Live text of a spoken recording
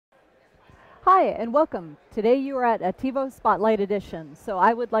Hi, and welcome. Today you are at Attivo Spotlight Edition. So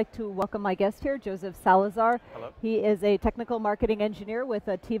I would like to welcome my guest here, Joseph Salazar. Hello. He is a technical marketing engineer with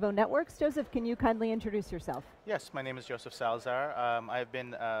Attivo Networks. Joseph, can you kindly introduce yourself? Yes, my name is Joseph Salazar. I've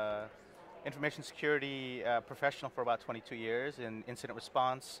been information security professional for about 22 years in incident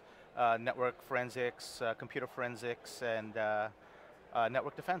response, network forensics, computer forensics, and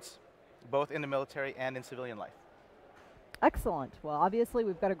network defense, both in the military and in civilian life. Excellent. Well, obviously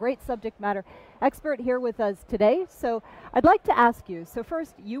we've got a great subject matter expert here with us today. So I'd like to ask you, so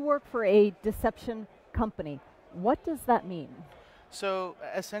first, you work for a deception company. What does that mean? So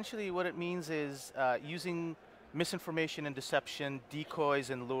essentially what it means is using misinformation and deception,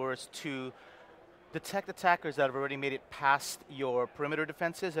 decoys and lures to detect attackers that have already made it past your perimeter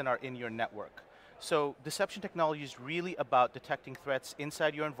defenses and are in your network. So deception technology is really about detecting threats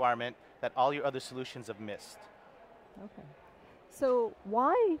inside your environment that all your other solutions have missed. Okay. So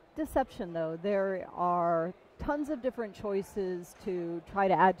why deception, though? There are tons of different choices to try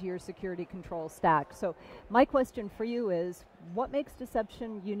to add to your security control stack. So my question for you is, what makes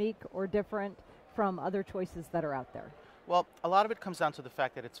deception unique or different from other choices that are out there? Well, a lot of it comes down to the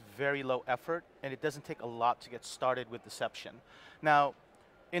fact that it's very low effort and it doesn't take a lot to get started with deception. Now,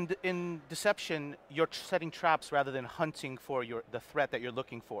 in deception, you're setting traps rather than hunting for the threat that you're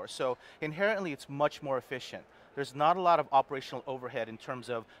looking for. So inherently, it's much more efficient. There's not a lot of operational overhead in terms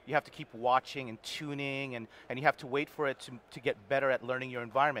of you have to keep watching and tuning and you have to wait for it to get better at learning your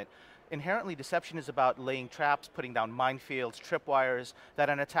environment. Inherently, deception is about laying traps, putting down minefields, tripwires that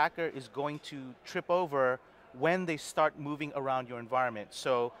an attacker is going to trip over when they start moving around your environment.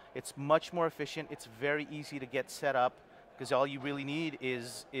 So it's much more efficient. It's very easy to get set up, because all you really need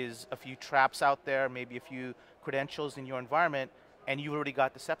is a few traps out there, maybe a few credentials in your environment, and you've already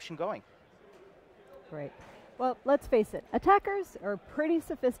got deception going. Great. Well, let's face it, attackers are pretty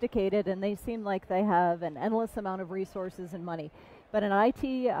sophisticated and they seem like they have an endless amount of resources and money. But an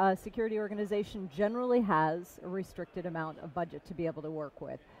IT security organization generally has a restricted amount of budget to be able to work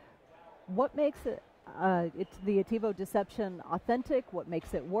with. What makes the Attivo deception authentic? What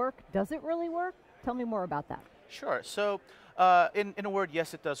makes it work? Does it really work? Tell me more about that. Sure. So in a word,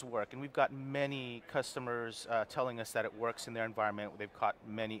 yes, it does work. And we've got many customers telling us that it works in their environment. They've caught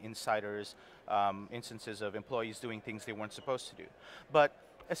many insiders, instances of employees doing things they weren't supposed to do. But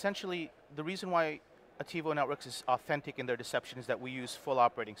essentially, the reason why Attivo Networks is authentic in their deception is that we use full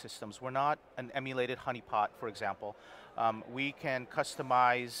operating systems. We're not an emulated honeypot, for example. We can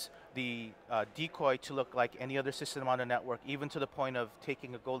customize the decoy to look like any other system on the network, even to the point of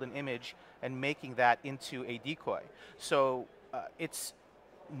taking a golden image and making that into a decoy. So it's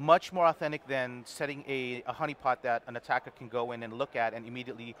much more authentic than setting a honeypot that an attacker can go in and look at and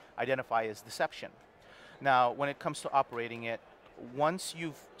immediately identify as deception. Now, when it comes to operating it, once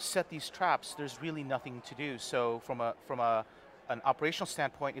you've set these traps, there's really nothing to do. So from an operational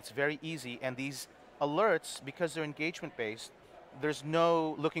standpoint, it's very easy, and these alerts, because they're engagement-based, there's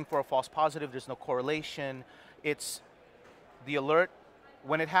no looking for a false positive, there's no correlation. It's the alert,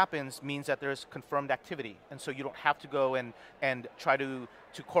 when it happens, means that there's confirmed activity. And so you don't have to go and try to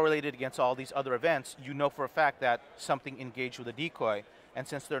correlate it against all these other events. You know for a fact that something engaged with a decoy. And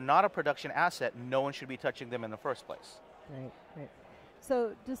since they're not a production asset, no one should be touching them in the first place. Right, right.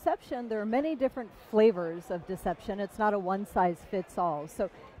 So deception, there are many different flavors of deception. It's not a one-size-fits-all. So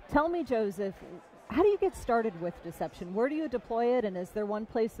tell me, Joseph, how do you get started with deception? Where do you deploy it, and is there one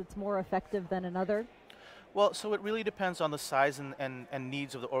place that's more effective than another? Well, so it really depends on the size and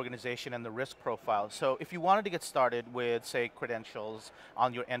needs of the organization and the risk profile. So if you wanted to get started with, say, credentials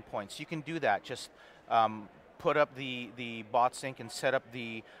on your endpoints, you can do that. Just put up the bot sync and set up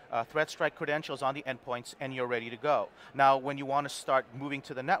the threat strike credentials on the endpoints, and you're ready to go. Now, when you want to start moving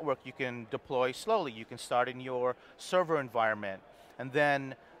to the network, you can deploy slowly. You can start in your server environment, and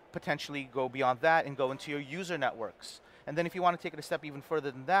then potentially go beyond that and go into your user networks. And then if you want to take it a step even further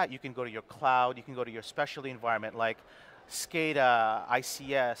than that, you can go to your cloud, you can go to your specialty environment like SCADA,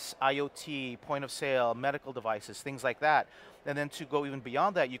 ICS, IoT, point of sale, medical devices, things like that. And then to go even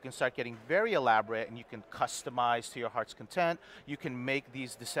beyond that, you can start getting very elaborate and you can customize to your heart's content. You can make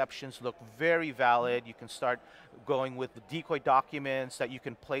these deceptions look very valid. You can start going with the decoy documents that you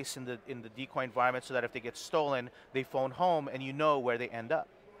can place in the decoy environment so that if they get stolen, they phone home and you know where they end up.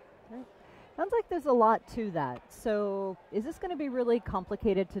 Right. Sounds like there's a lot to that. So is this going to be really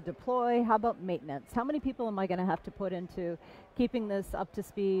complicated to deploy? How about maintenance? How many people am I going to have to put into keeping this up to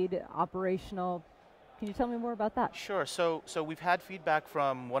speed, operational? Can you tell me more about that? Sure. So we've had feedback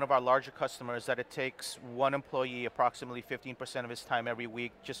from one of our larger customers that it takes one employee approximately 15% of his time every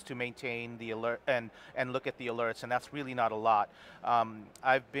week just to maintain the alert and look at the alerts, and that's really not a lot.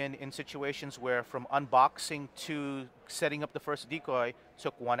 I've been in situations where from unboxing to setting up the first decoy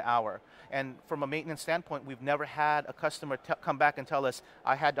took 1 hour. And from a maintenance standpoint, we've never had a customer come back and tell us,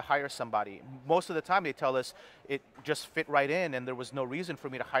 I had to hire somebody. Most of the time they tell us it just fit right in and there was no reason for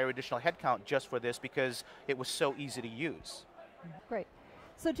me to hire additional headcount just for this because it was so easy to use. Great.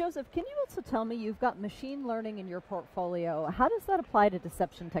 So Joseph, can you also tell me, you've got machine learning in your portfolio. How does that apply to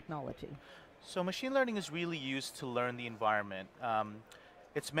deception technology? So machine learning is really used to learn the environment.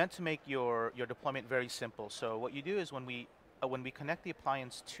 It's meant to make your deployment very simple. So what you do is when we connect the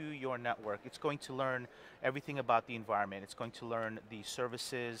appliance to your network, it's going to learn everything about the environment. It's going to learn the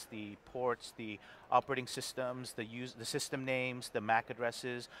services, the ports, the operating systems, the system names, the MAC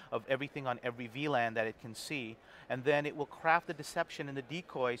addresses of everything on every VLAN that it can see. And then it will craft the deception and the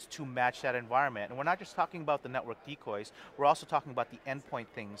decoys to match that environment. And we're not just talking about the network decoys, we're also talking about the endpoint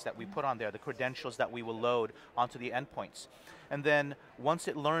things that we put on there, the credentials that we will load onto the endpoints. And then once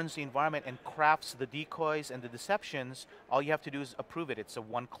it learns the environment and crafts the decoys and the deceptions, all you have to do is approve it. It's a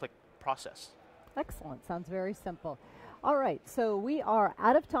one-click process. Excellent. Sounds very simple. All right, so we are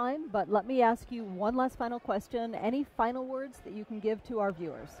out of time, but let me ask you one last final question. Any final words that you can give to our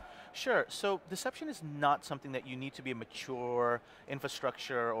viewers? Sure. So deception is not something that you need to be a mature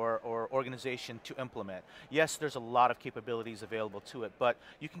infrastructure or organization to implement. Yes, there's a lot of capabilities available to it, but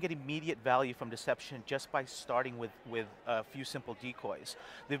you can get immediate value from deception just by starting with a few simple decoys.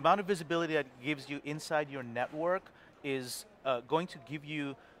 The amount of visibility that it gives you inside your network is going to give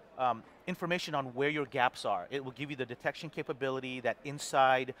you information on where your gaps are. It will give you the detection capability that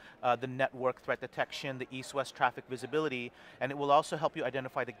inside the network threat detection, the east-west traffic visibility, and it will also help you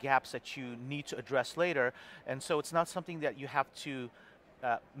identify the gaps that you need to address later. And so it's not something that you have to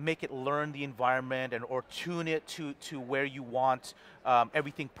make it learn the environment or tune it to where you want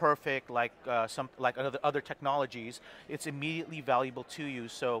everything perfect like other technologies. It's immediately valuable to you.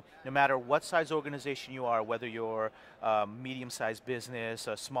 So no matter what size organization you are, whether you're medium-sized business,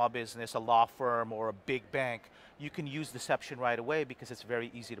 a small business, a law firm, or a big bank, you can use deception right away because it's very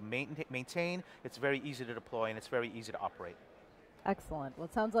easy to maintain, it's very easy to deploy, and it's very easy to operate. Excellent. Well,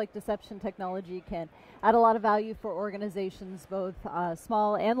 it sounds like deception technology can add a lot of value for organizations, both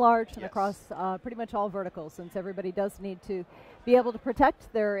small and large, and across pretty much all verticals, since everybody does need to be able to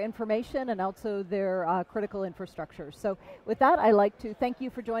protect their information and also their critical infrastructure. So with that, I'd like to thank you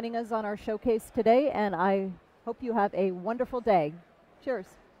for joining us on our showcase today, and I hope you have a wonderful day. Cheers.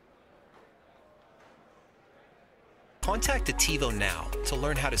 Contact Attivo now to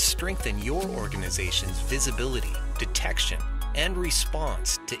learn how to strengthen your organization's visibility, detection, and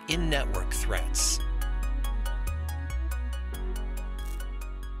response to in-network threats.